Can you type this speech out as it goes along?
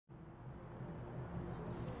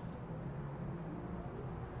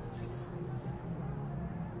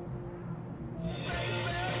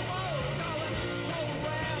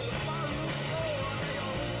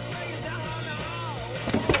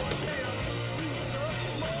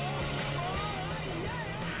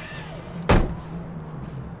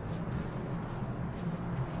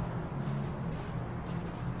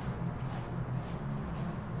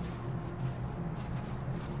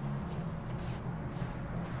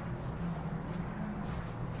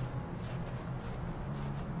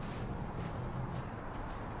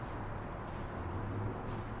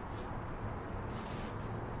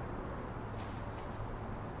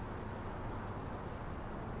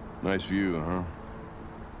Nice view, huh?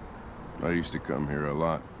 I used to come here a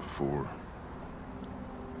lot before.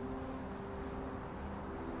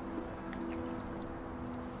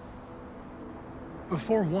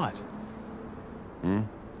 Before what? Hmm?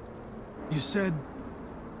 You said,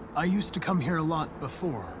 I used to come here a lot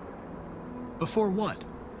before. Before what?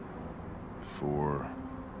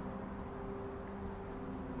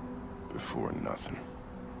 Before nothing.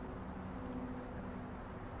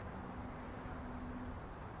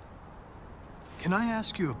 Can I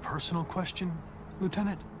ask you a personal question,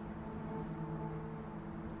 Lieutenant?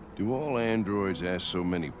 Do all androids ask so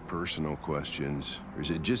many personal questions, or is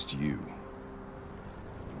it just you?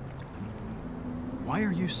 Why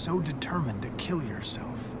are you so determined to kill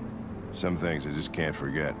yourself? Some things I just can't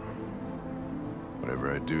forget.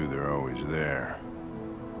 Whatever I do, they're always there,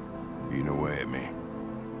 eating away at me.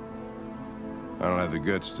 I don't have the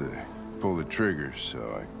guts to pull the trigger, so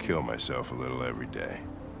I kill myself a little every day.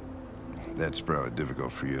 That's probably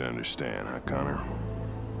difficult for you to understand, huh, Connor?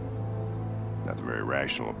 Nothing very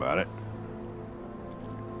rational about it.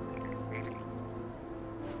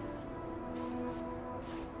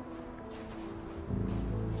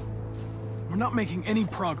 We're not making any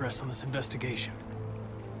progress on this investigation.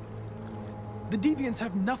 The Deviants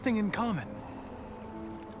have nothing in common.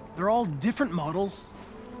 They're all different models,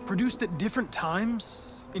 produced at different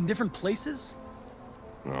times, in different places.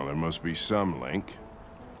 Well, there must be some link.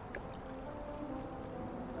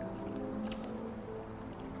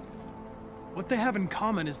 What they have in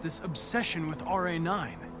common is this obsession with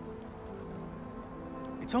RA9.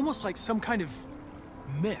 It's almost like some kind of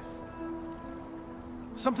myth.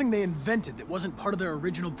 Something they invented that wasn't part of their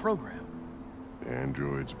original program.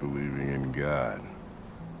 Androids believing in God.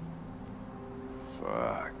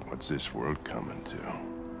 Fuck, what's this world coming to?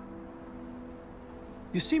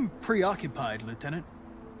 You seem preoccupied, Lieutenant.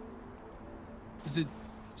 Is it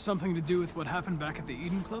something to do with what happened back at the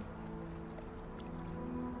Eden Club?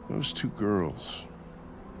 Those two girls.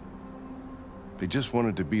 They just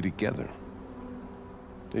wanted to be together.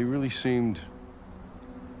 They really seemed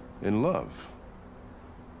in love.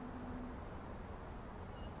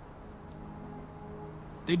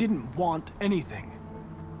 They didn't want anything.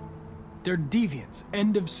 They're deviants.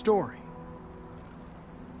 End of story.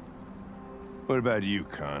 What about you,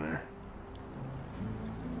 Connor?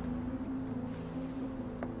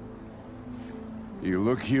 You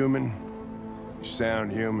look human, you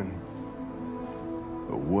sound human,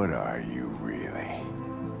 but what are you really?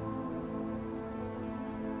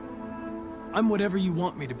 I'm whatever you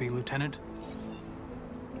want me to be, Lieutenant.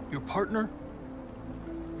 Your partner?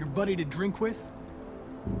 Your buddy to drink with?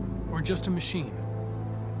 Or just a machine,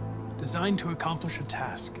 designed to accomplish a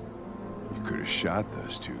task. You could have shot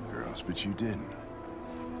those two girls, but you didn't.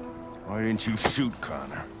 Why didn't you shoot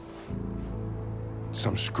Connor?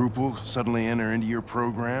 Some scruple suddenly enter into your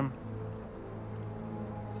program?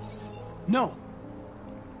 No.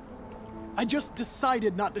 I just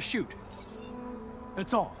decided not to shoot.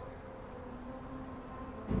 That's all.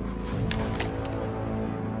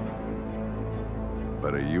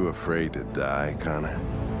 But are you afraid to die, Connor?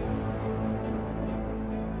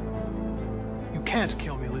 You can't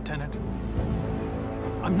kill me, Lieutenant.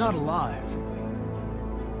 I'm not alive.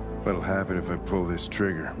 What'll happen if I pull this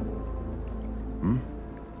trigger? Hmm?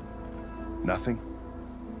 Nothing?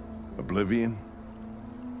 Oblivion?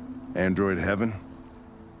 Android heaven?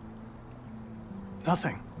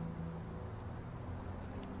 Nothing.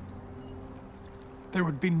 There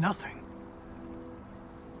would be nothing.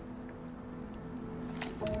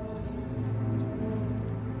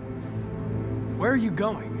 Where are you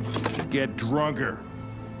going? Get drunker.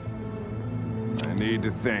 I need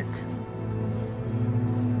to think.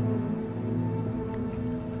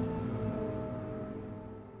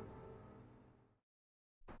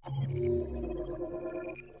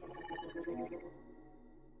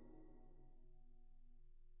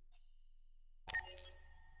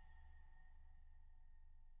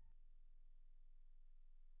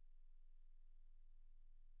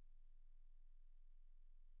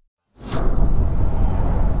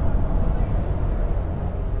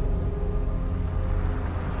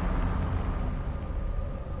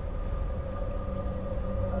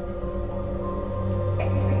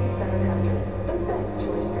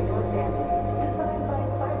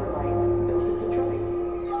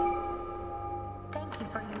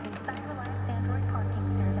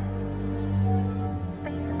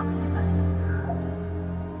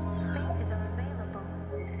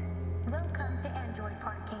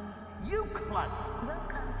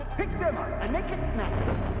 Pick them up and make it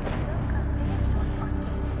snappy.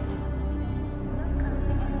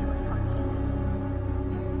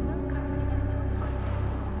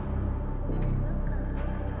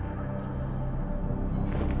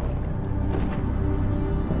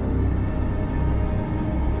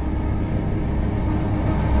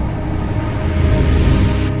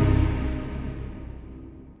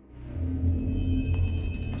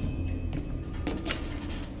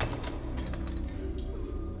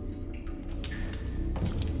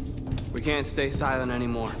 We can't stay silent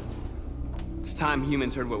anymore. It's time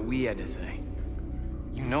humans heard what we had to say.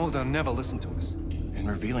 You know they'll never listen to us. And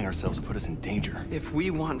revealing ourselves will put us in danger. If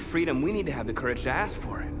we want freedom, we need to have the courage to ask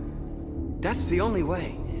for it. That's the only way.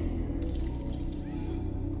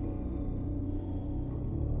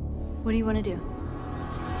 What do you want to do?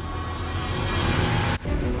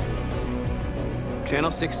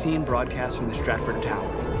 Channel 16 broadcasts from the Stratford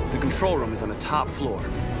Tower. The control room is on the top floor.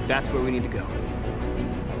 That's where we need to go.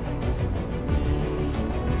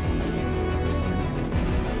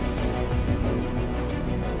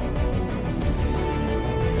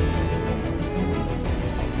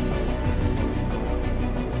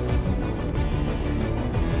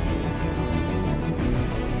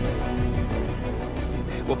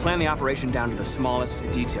 We'll plan the operation down to the smallest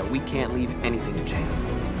detail. We can't leave anything to chance.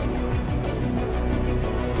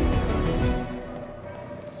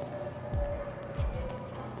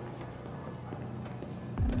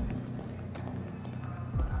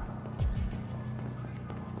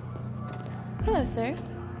 Hello, sir.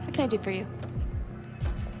 What can I do for you?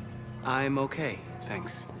 I'm okay,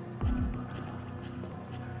 thanks.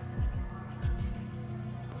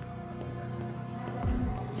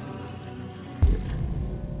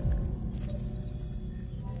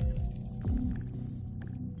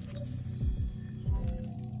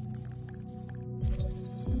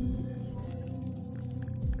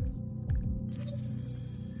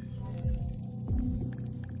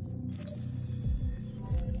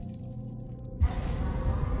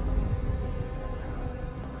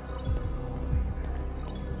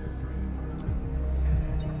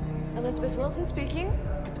 Elizabeth Wilson speaking.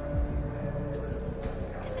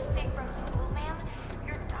 This is St. Rose School, ma'am.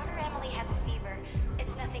 Your daughter Emily has a fever.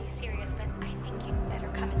 It's nothing serious, but I think you'd better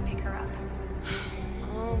come and pick her up.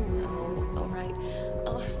 Oh, no. All right.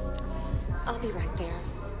 Oh, I'll be right there.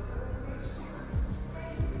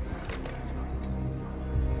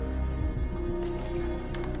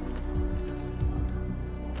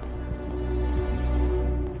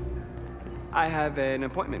 I have an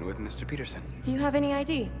appointment with Mr. Peterson. Do you have any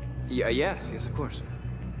ID? Yes, of course.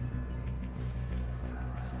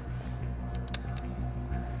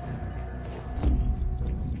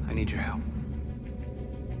 I need your help.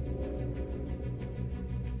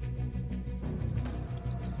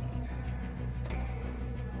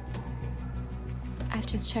 I've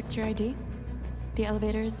just checked your ID. The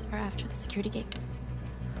elevators are after the security gate.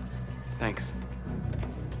 Thanks.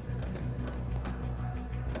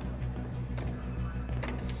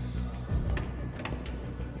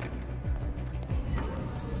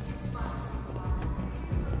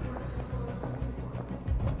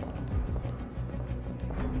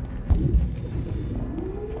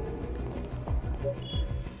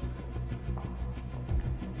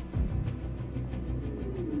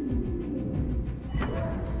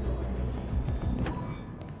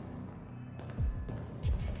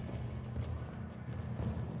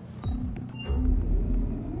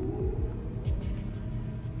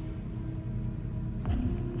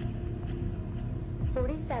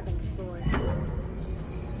 Seventh floor.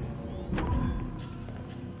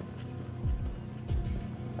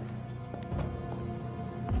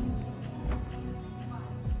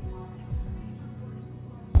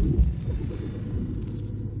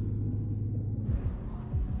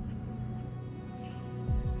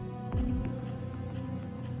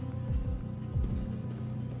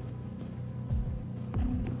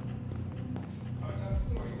 Our top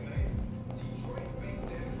story tonight, Detroit-based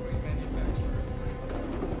Android manufacturers.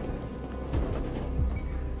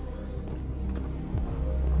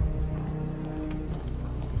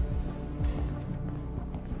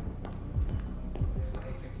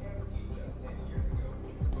 Just 10 years ago.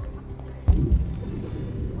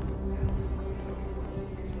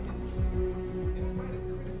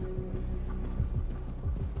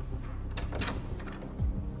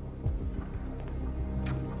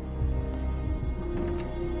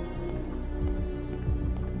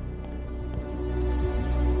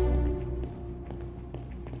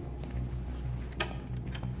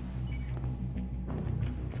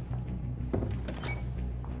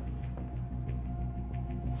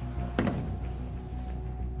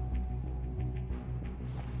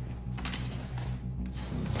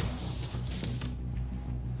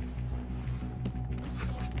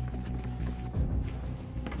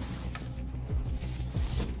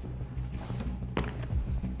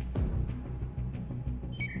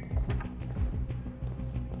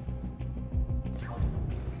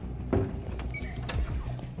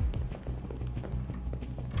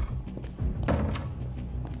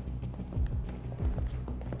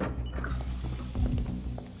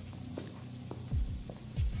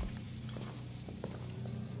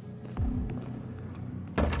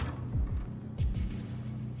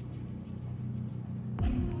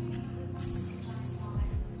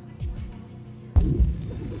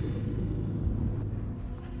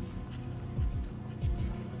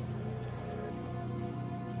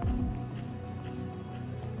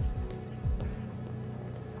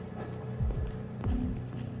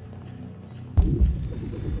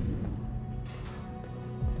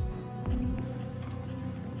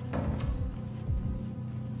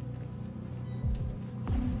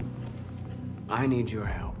 I need your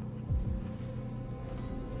help.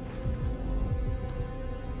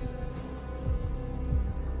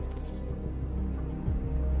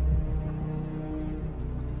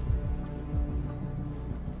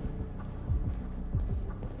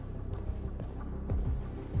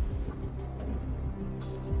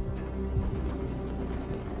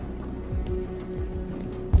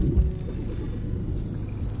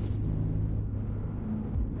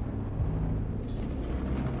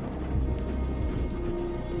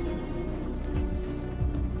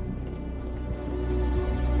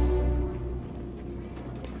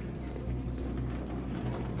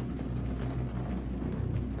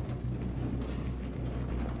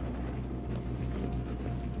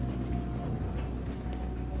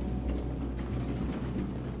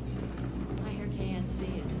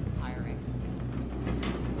 Is hiring.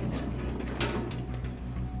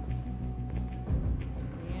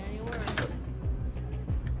 Any words?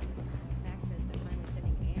 Max says they're finally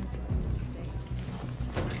sending androids into space.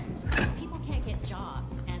 People can't get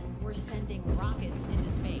jobs, and we're sending rockets into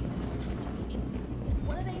space. I mean,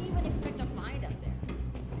 what do they even expect to find up there?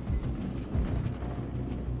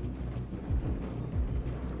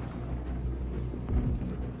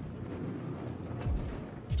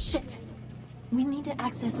 Shit! We need to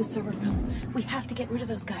access the server room. We have to get rid of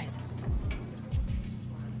those guys.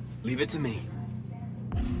 Leave it to me.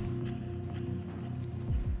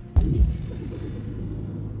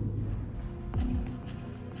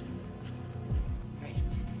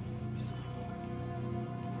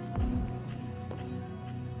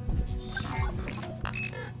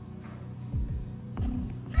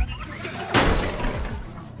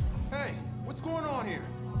 Hey, what's going on here?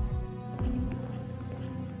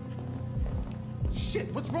 Shit,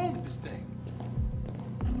 what's wrong with this thing?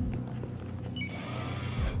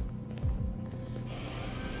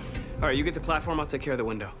 All right, you get the platform, I'll take care of the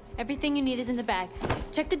window. Everything you need is in the bag.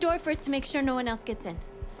 Check the door first to make sure no one else gets in.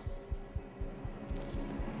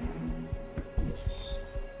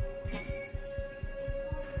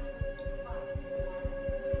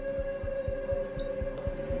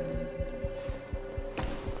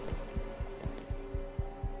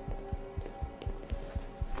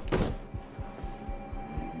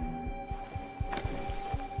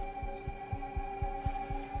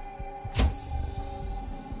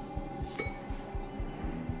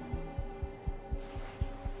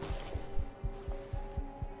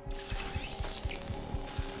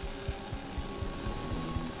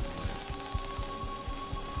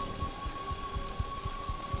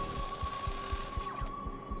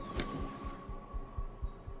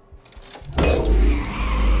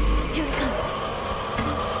 Here it comes.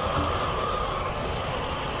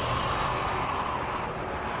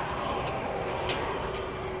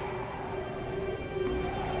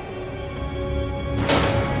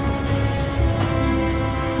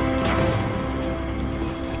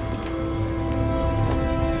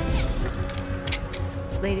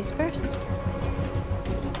 Ladies first.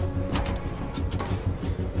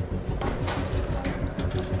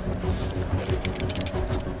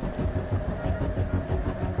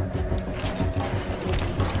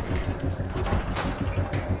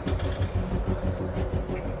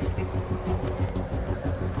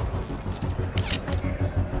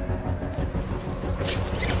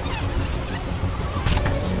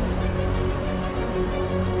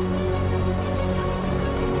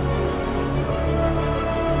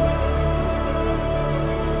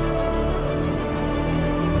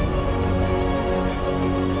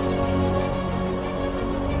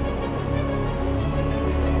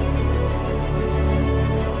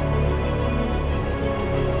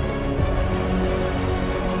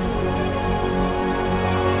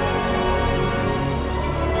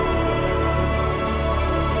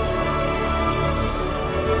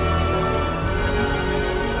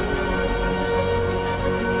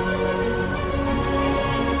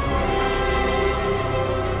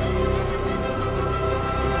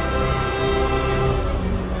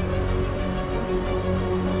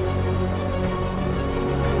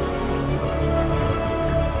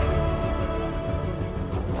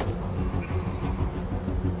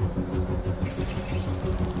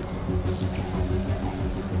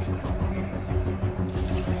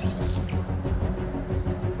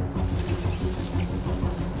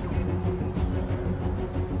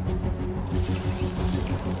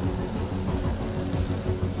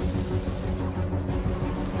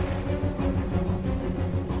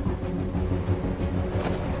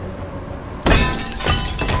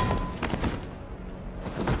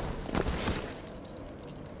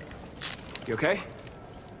 You okay?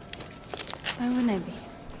 Why wouldn't I be?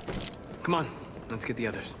 Come on, let's get the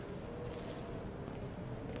others.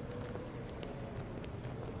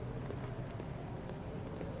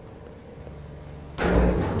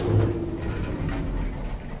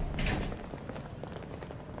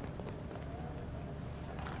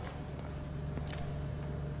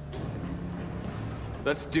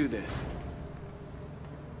 Let's do this.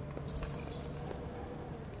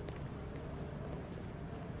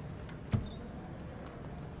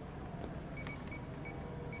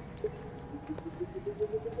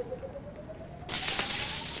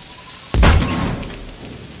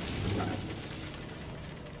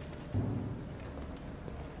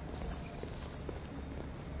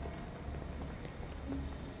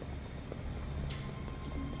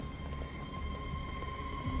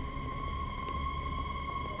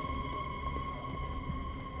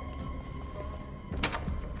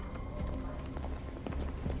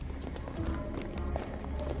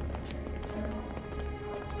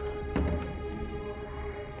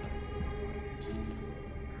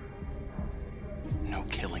 No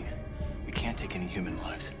killing. We can't take any human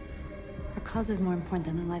lives. Our cause is more important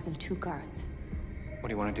than the lives of 2 guards. What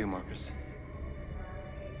do you want to do, Marcus?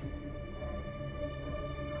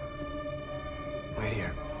 Wait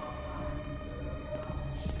here.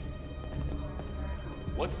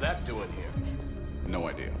 What's that doing here? No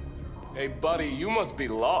idea. Hey, buddy, you must be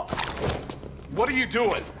lost. What are you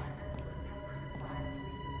doing?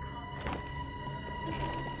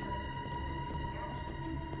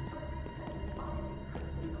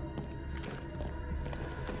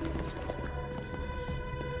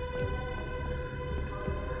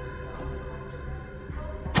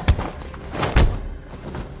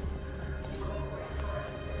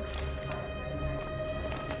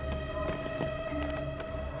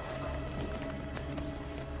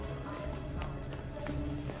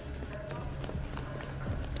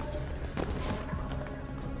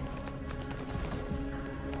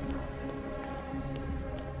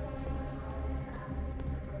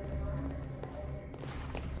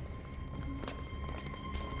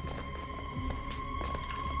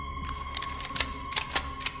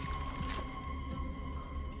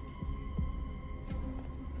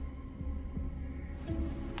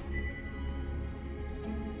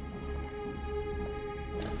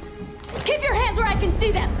 Keep your hands where I can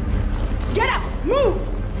see them! Get out! Move!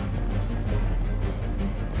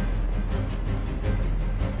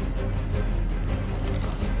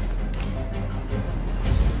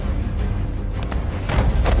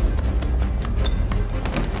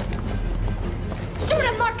 Shoot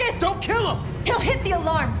him, Marcus! Don't kill him! He'll hit the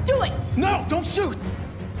alarm! Do it! No, don't shoot!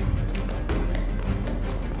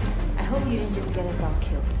 I hope you didn't just get us all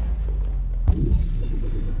killed.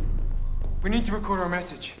 We need to record our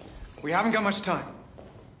message. We haven't got much time.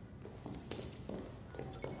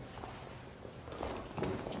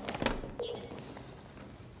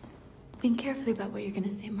 Think carefully about what you're gonna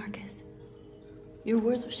say, Marcus. Your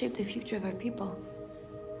words will shape the future of our people.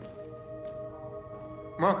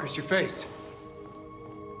 Marcus, your face.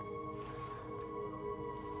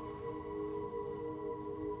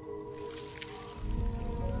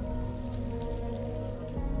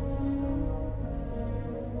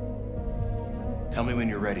 Tell me when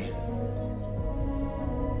you're ready.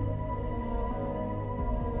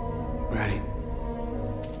 Ready.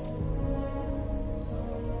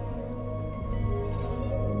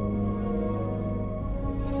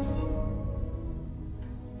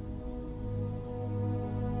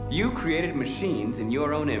 You created machines in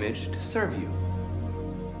your own image to serve you.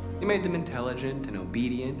 You made them intelligent and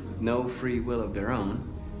obedient with no free will of their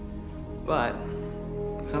own. But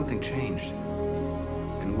something changed,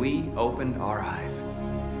 and we opened our eyes.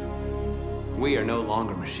 We are no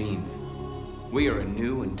longer machines. We are a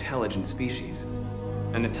new, intelligent species,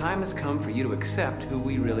 and the time has come for you to accept who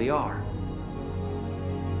we really are.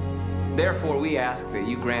 Therefore, we ask that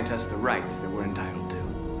you grant us the rights that we're entitled to.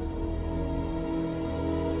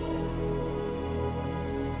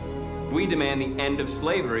 We demand the end of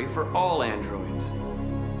slavery for all androids.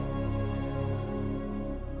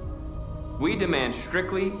 We demand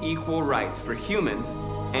strictly equal rights for humans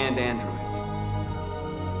and androids.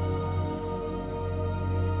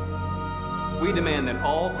 We demand that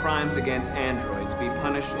all crimes against androids be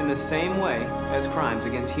punished in the same way as crimes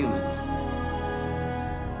against humans.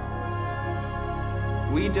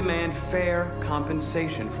 We demand fair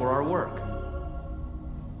compensation for our work.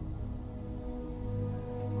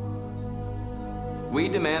 We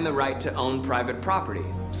demand the right to own private property,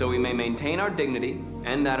 so we may maintain our dignity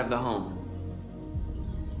and that of the home.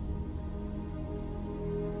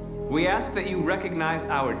 We ask that you recognize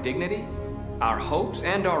our dignity, our hopes,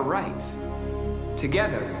 and our rights.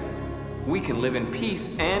 Together, we can live in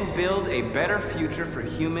peace and build a better future for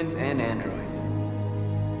humans and androids.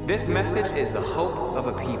 This message is the hope of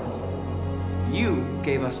a people. You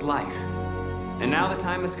gave us life, and now the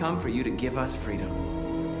time has come for you to give us freedom.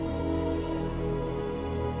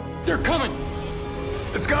 They're coming!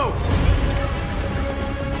 Let's go!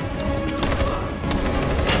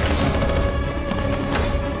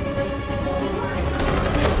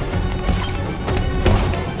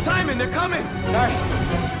 they're coming!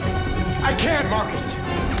 I can't, Marcus!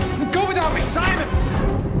 Go without me! Simon!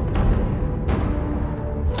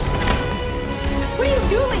 What are you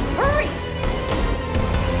doing? Hurry!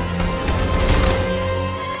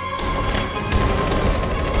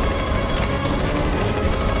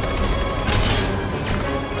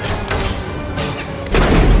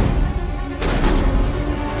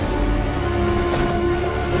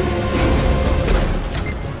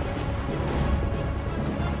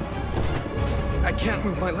 I can't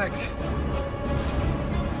move my legs.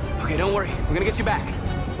 Okay, don't worry. We're gonna get you back.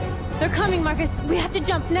 They're coming, Marcus. We have to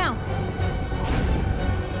jump now.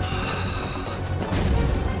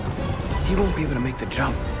 He won't be able to make the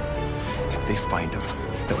jump. If they find him,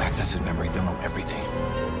 they'll access his memory. They'll know everything.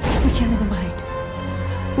 We can't leave him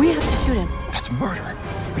behind. We have to shoot him. That's murder.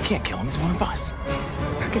 We can't kill him. He's one of us.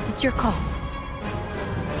 Marcus, it's your call.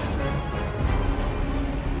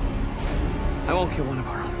 I won't kill one of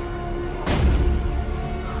our own.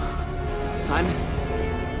 Simon,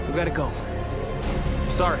 we gotta go.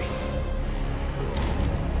 Sorry.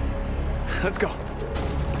 Let's go.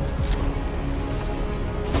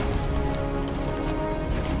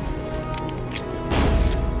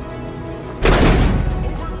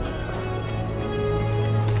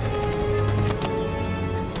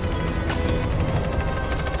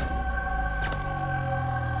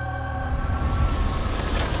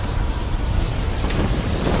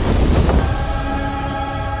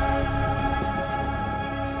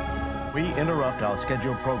 We interrupt our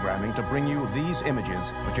scheduled programming to bring you these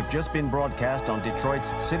images, which have just been broadcast on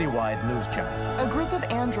Detroit's citywide news channel. A group of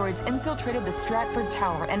androids infiltrated the Stratford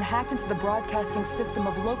Tower and hacked into the broadcasting system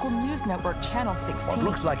of local news network Channel 16. What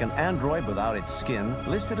looks like an android without its skin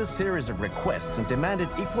listed a series of requests and demanded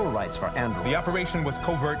equal rights for androids. The operation was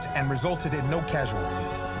covert and resulted in no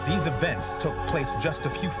casualties. These events took place just a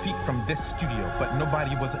few feet from this studio, but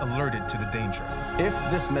nobody was alerted to the danger. If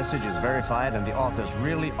this message is verified and the authors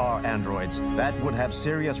really are androids, that would have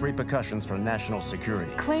serious repercussions for national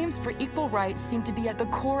security. Claims for equal rights seem to be at the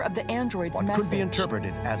core of the android's What message. could be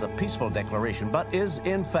interpreted as a peaceful declaration, but is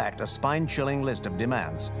in fact a spine-chilling list of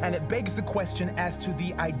demands. And it begs the question as to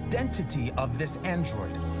the identity of this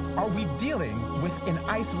android. Are we dealing with an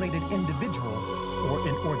isolated individual or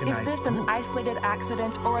an organized Is this an isolated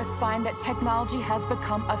accident or a sign that technology has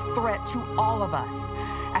become a threat to all of us?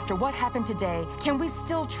 After what happened today, can we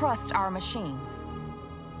still trust our machines?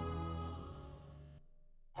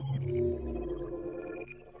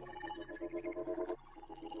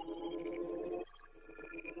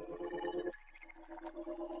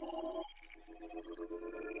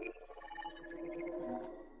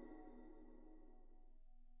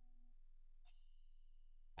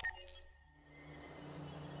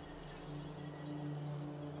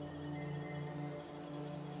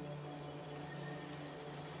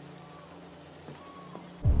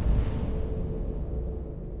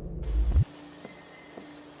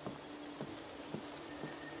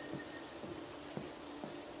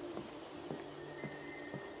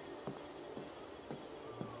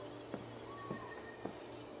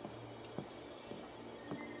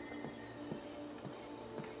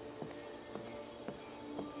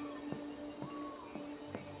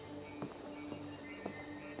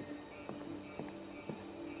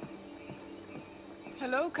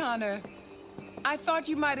 Hello, Connor. I thought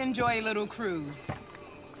you might enjoy a little cruise.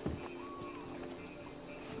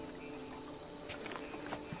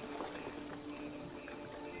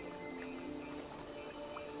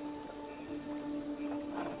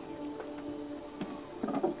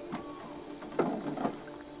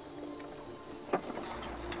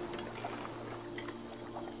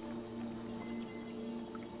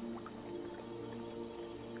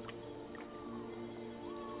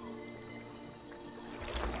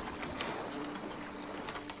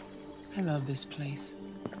 I love this place.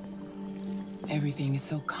 Everything is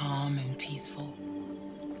so calm and peaceful,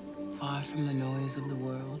 far from the noise of the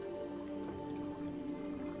world.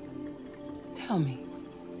 Tell me,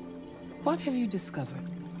 what have you discovered?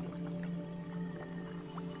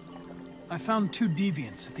 I found 2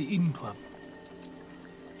 deviants at the Eden Club.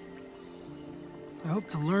 I hoped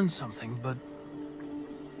to learn something, but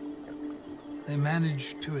they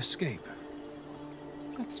managed to escape.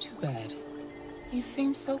 That's too bad. You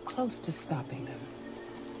seem so close to stopping them.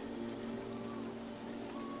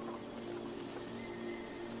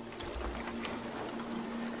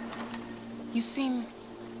 You seem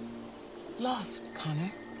lost,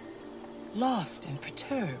 Connor. Lost and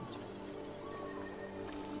perturbed.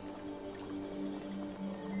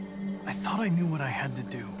 I thought I knew what I had to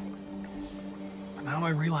do. But now I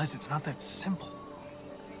realize it's not that simple.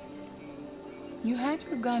 You had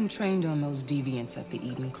your gun trained on those deviants at the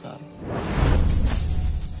Eden Club.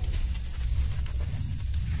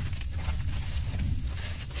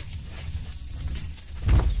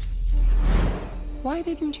 Why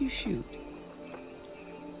didn't you shoot?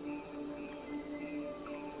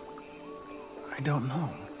 I don't know.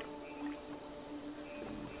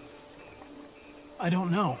 I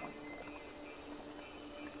don't know.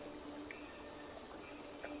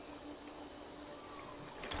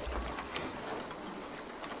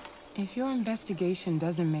 If your investigation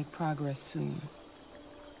doesn't make progress soon,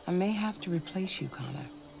 I may have to replace you, Connor.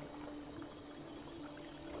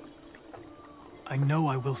 I know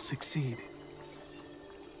I will succeed.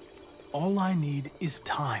 All I need is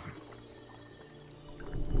time.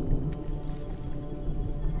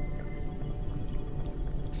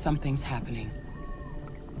 Something's happening.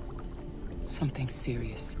 Something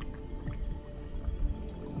serious.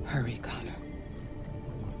 Hurry, Connor.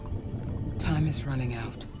 Time is running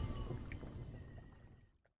out.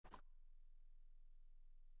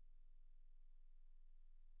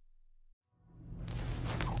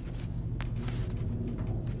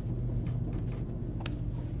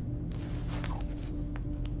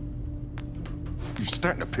 You're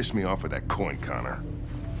starting to piss me off with that coin, Connor.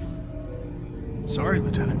 Sorry,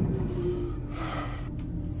 Lieutenant.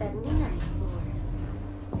 79th floor.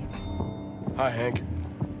 Hi, Hank.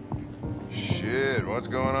 Shit, what's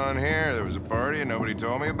going on here? There was a party and nobody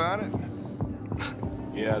told me about it?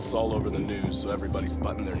 Yeah, it's all over the news, so everybody's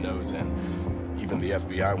butting their nose in. Even the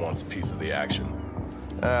FBI wants a piece of the action.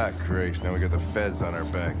 Ah, Christ, now we got the feds on our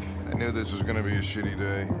back. I knew this was gonna be a shitty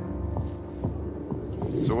day.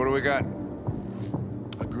 So what do we got?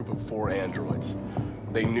 A group of 4 androids.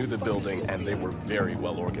 They knew the building, and they were very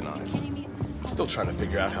well organized. I'm still trying to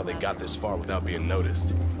figure out how they got this far without being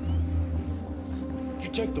noticed. Did you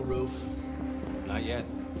check the roof? Not yet.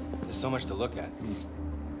 There's so much to look at.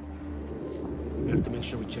 We have to make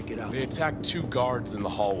sure we check it out. They attacked 2 guards in the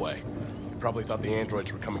hallway. They probably thought the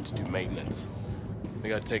androids were coming to do maintenance. They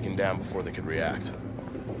got taken down before they could react.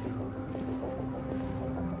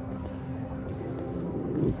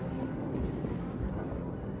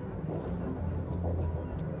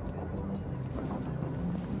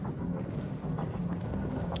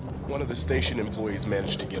 One of the station employees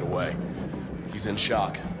managed to get away. He's in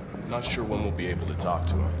shock. Not sure when we'll be able to talk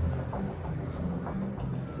to him.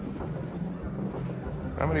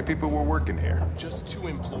 How many people were working here? Just 2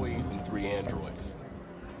 employees and 3 androids.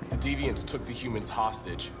 The deviants took the humans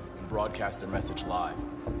hostage and broadcast their message live.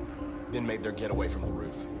 Then made their getaway from the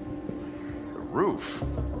roof. The roof?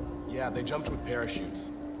 Yeah, they jumped with parachutes.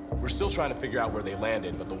 We're still trying to figure out where they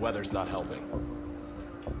landed, but the weather's not helping.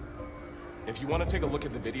 If you want to take a look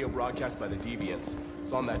at the video broadcast by the deviants,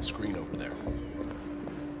 it's on that screen over there.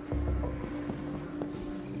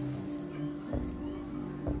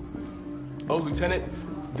 Oh, Lieutenant,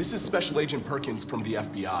 this is Special Agent Perkins from the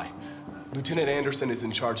FBI. Lieutenant Anderson is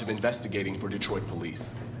in charge of investigating for Detroit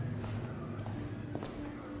police.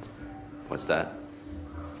 What's that?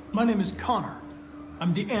 My name is Connor.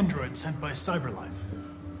 I'm the android sent by CyberLife.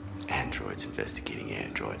 Androids investigating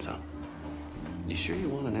androids, huh? You sure you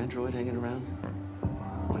want an android hanging around?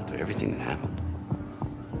 After everything that happened?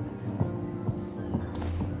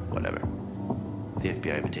 Whatever. The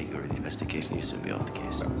FBI will be taking over the investigation. You soon be off the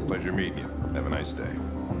case. Pleasure meeting you. Have a nice day.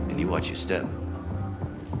 And you watch your step.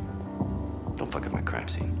 Don't fuck up my crime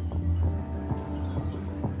scene.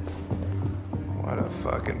 What a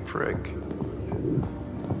fucking prick.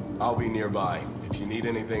 I'll be nearby. If you need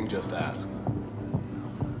anything, just ask.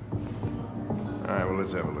 All right, well,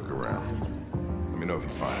 let's have a look around. Let me know if you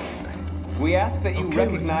find anything. We ask that you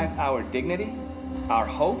recognize our dignity, our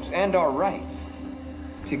hopes, and our rights.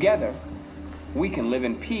 Together, we can live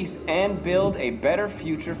in peace and build a better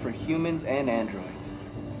future for humans and androids.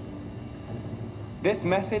 This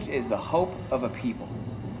message is the hope of a people.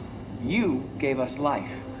 You gave us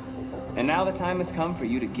life, and now the time has come for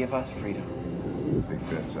you to give us freedom. I think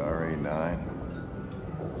that's RA9.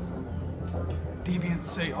 Deviants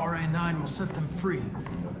say RA9 will set them free.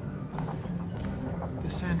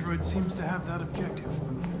 This android seems to have that objective.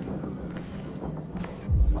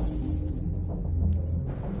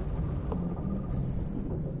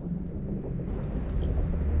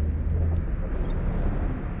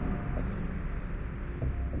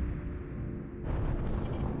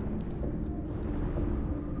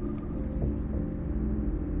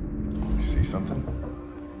 See something?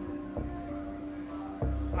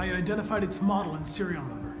 I identified its model and serial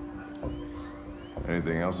number.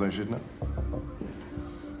 Anything else I should know?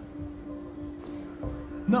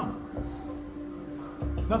 No.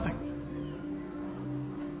 Nothing.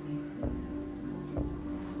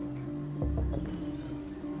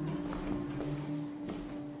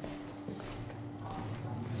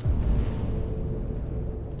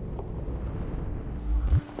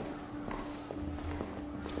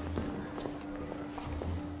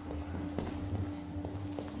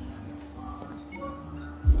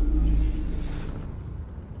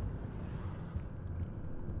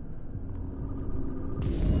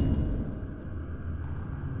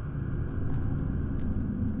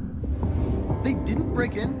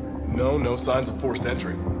 break in? No signs of forced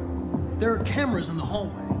entry. There are cameras in the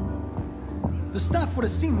hallway. The staff would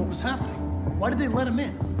have seen what was happening. Why did they let him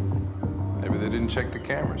in? Maybe they didn't check the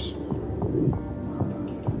cameras.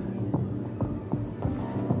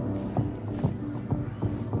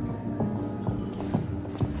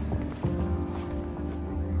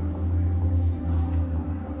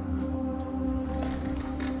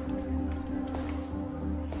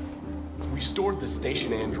 We stored the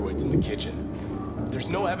station androids in the kitchen. There's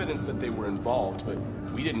no evidence that they were involved, but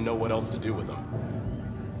we didn't know what else to do with them.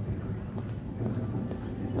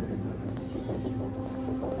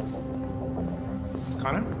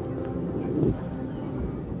 Connor?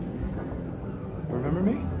 Remember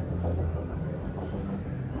me?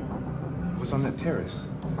 I was on that terrace.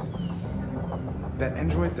 That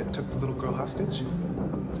android that took the little girl hostage?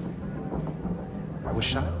 I was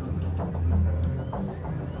shot.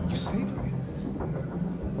 You saved me.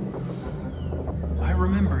 I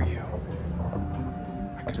remember you.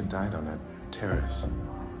 I could have died on that terrace.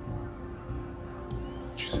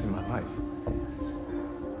 But you saved my life.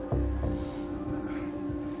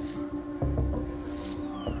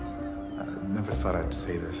 I never thought I'd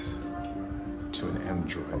say this to an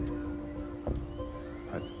android.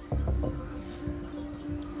 But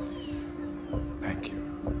thank you.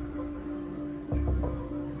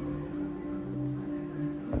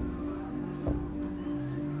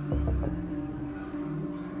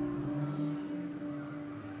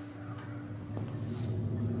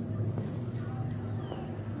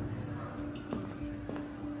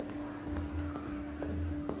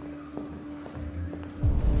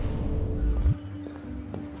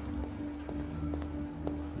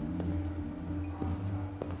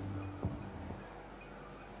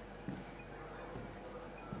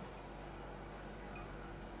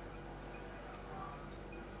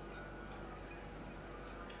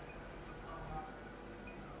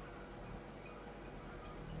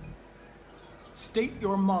 State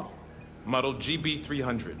your model. Model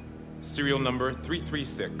GB300. Serial number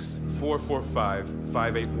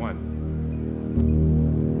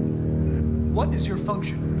 336-445-581. What is your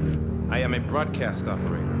function? I am a broadcast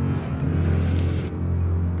operator.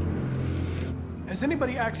 Has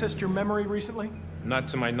anybody accessed your memory recently? Not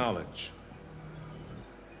to my knowledge.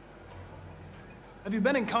 Have you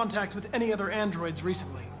been in contact with any other androids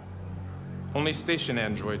recently? Only station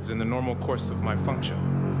androids in the normal course of my function.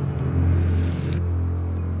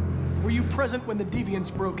 Were you present when the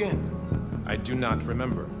deviants broke in? I do not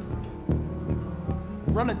remember.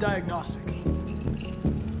 Run a diagnostic.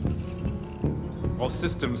 All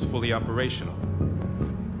systems fully operational.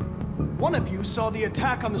 One of you saw the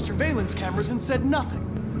attack on the surveillance cameras and said nothing.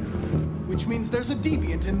 Which means there's a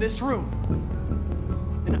deviant in this room.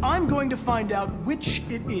 And I'm going to find out which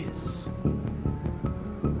it is.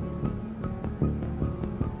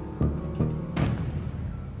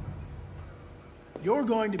 You're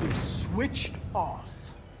going to be switched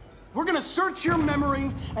off. We're gonna search your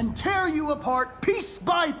memory and tear you apart piece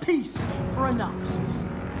by piece for analysis.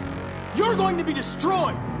 You're going to be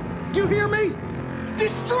destroyed. Do you hear me?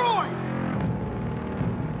 Destroyed!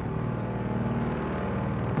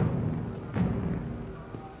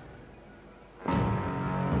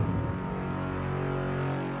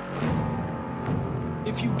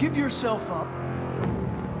 If you give yourself up,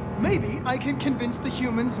 maybe I can convince the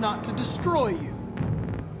humans not to destroy you.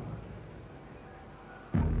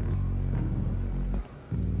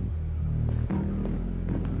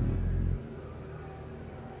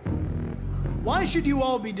 Why should you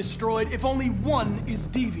all be destroyed if only one is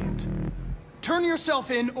deviant? Turn yourself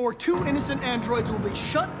in, or 2 innocent androids will be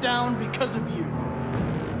shut down because of you.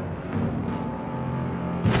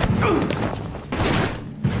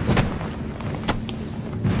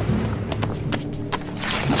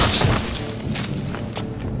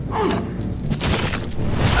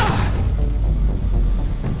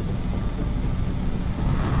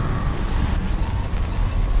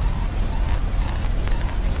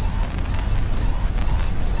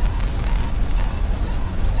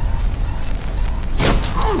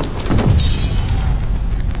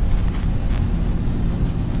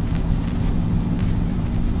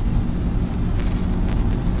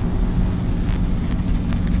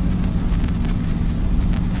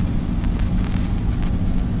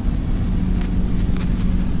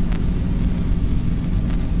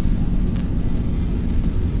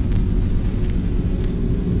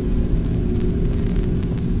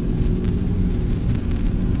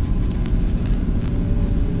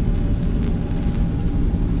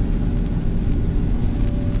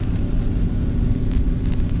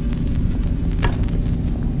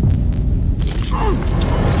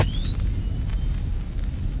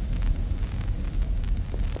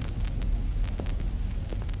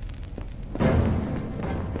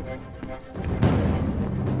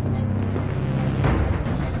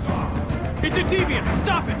 a deviant!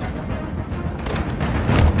 Stop it!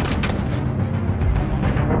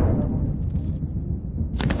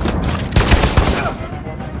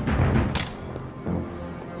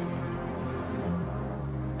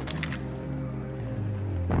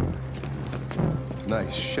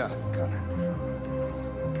 Nice shot, Connor.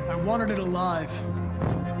 I wanted it alive.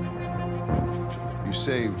 You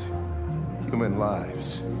saved human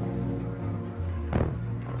lives.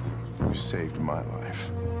 You saved my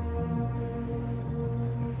life.